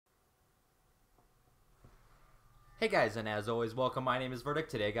Hey guys, and as always, welcome. My name is Virdict.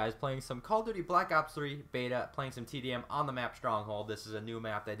 Today, guys, playing some Call of Duty Black Ops 3 beta, playing some TDM on the map Stronghold. This is a new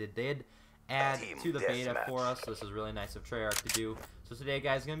map that they did add to the beta for us. So this is really nice of Treyarch to do. So today,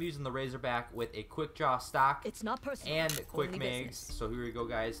 guys, I'm going to be using the Razorback with a quick draw stock and quick mags. So here we go,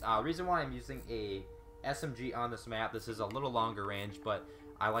 guys. Reason why I'm using a SMG on this map, this is a little longer range, but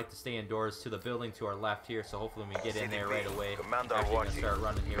I like to stay indoors to the building to our left here, so hopefully we get in there right away. Actually going to start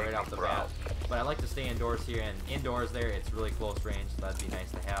running here right off the bat. But I like to stay indoors here, and indoors there, it's really close range, so that'd be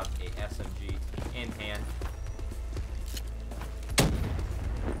nice to have a SMG in hand.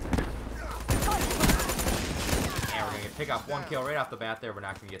 And we're going to pick up one kill right off the bat there. We're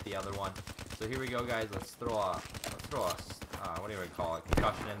not going to get the other one. So here we go, guys. Let's throw a what do you call it?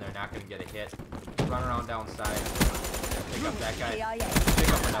 Concussion in there. Not going to get a hit. Run around downside. Pick up that guy. Pick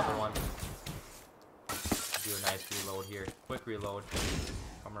up another one. Do a nice reload here. Quick reload.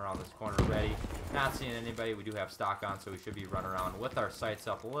 Come around this corner ready. Not seeing anybody. We do have stock on, so we should be running around with our sights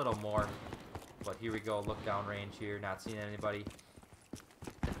up a little more. But here we go. Look down range here. Not seeing anybody.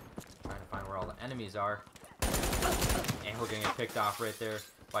 Trying to find where all the enemies are. And we're going to get picked off right there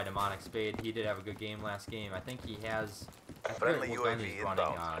by Demonic Spade. He did have a good game last game. I think he has... I forget what gun he's running.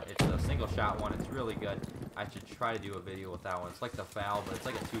 It's a single shot one. It's really good. I should try to do a video with that one. It's like the FAL, but it's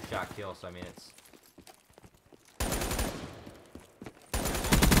like a two-shot kill, so I mean it's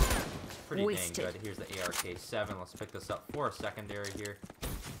pretty dang good. Here's the ARK-7. Let's pick this up for a secondary here.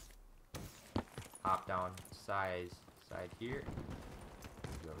 Hop down side here.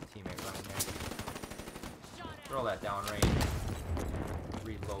 We have a teammate running there. Throw that down range.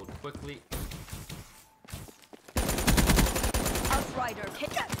 Reload quickly. Outrider, hit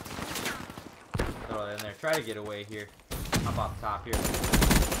that. Throw that in there. Try to get away here. Hop off the top here.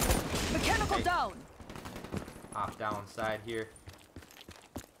 Mechanical down. Hop down side here.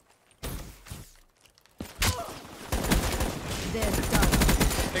 There's done.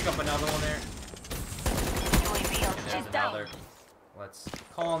 Pick up another one there. And there's another. Let's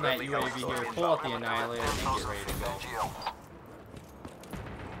call on that UAV here. Pull out the Annihilator and get ready to go.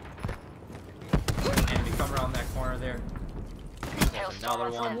 Enemy come around that corner there. There's another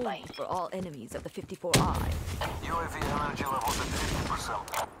one. For all enemies of the 54I. UAV energy levels at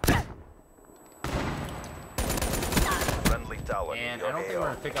 50%. Friendly tower. And I don't think we're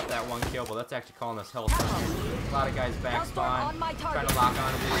going to pick up that one kill, but let's actually call on this health here. A lot of guys back spawn, trying to lock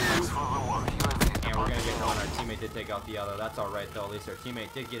on him. And we're going to get one. Our teammate did take out the other. That's alright though. At least our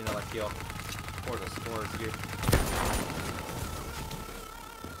teammate did get another kill for the scores here.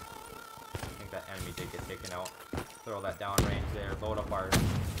 I think that enemy did get taken out. Throw that down range there. Load up our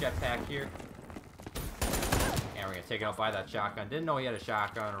jetpack here. And we're going to take it out by that shotgun. Didn't know he had a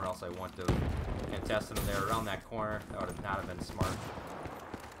shotgun, or else I wouldn't have contested him there around that corner. That would not have been smart.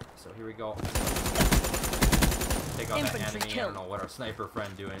 So here we go. Take out that enemy. I don't know what our sniper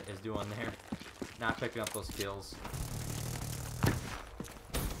friend is doing there. Not picking up those kills.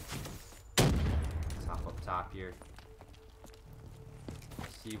 Let's hop up top here.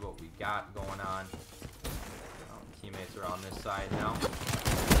 See what we got going on. Teammates are on this side now.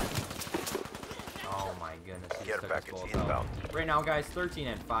 Oh my goodness, he took us both out. Right now, guys,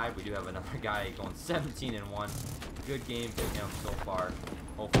 13-5. We do have another guy going 17-1. Good game for him so far.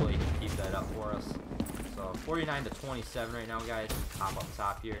 Hopefully he can keep that up for us. So 49-27 right now, guys. Hop up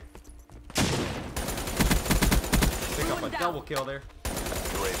top here. Pick up a double kill there.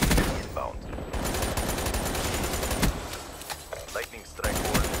 UAV inbound. Lightning strike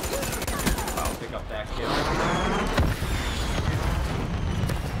forward. I'll pick up that kill.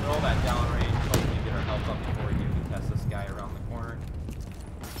 Throw that down range. Hopefully get our health up before we can contest this guy around the corner.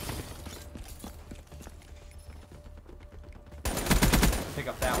 Pick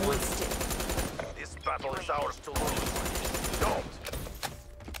up that one. This battle is ours to lose. Don't.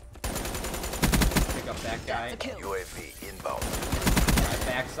 Pick up that guy. UAV inbound. Right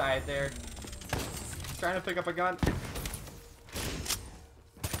backside there. Trying to pick up a gun.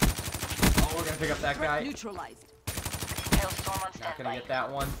 Oh, we're gonna pick up that guy. Neutralized. Not gonna get that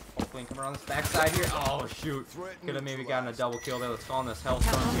one. Hopefully, come around this backside here. Oh shoot! Could have maybe gotten a double kill there. Let's call on this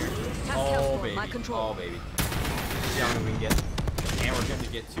Hellstorm here. Oh baby! Oh baby! See how many we can get. And we're going to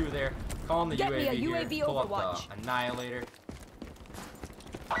get two there. Call on the UAV here. Pull up the Annihilator.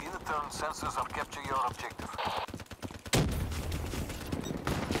 In turn, sensors have captured your objective.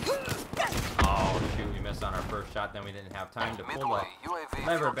 Oh shoot, we missed on our first shot, then we didn't have time to pull the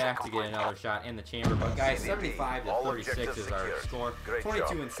lever back to get another shot in the chamber. But guys, 75-36 is our score.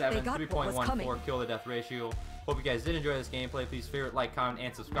 22-7, 3.14 kill to death ratio. Hope you guys did enjoy this gameplay. Please favorite, like, comment,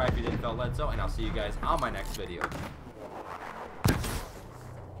 and subscribe if you didn't feel led so, and I'll see you guys on my next video.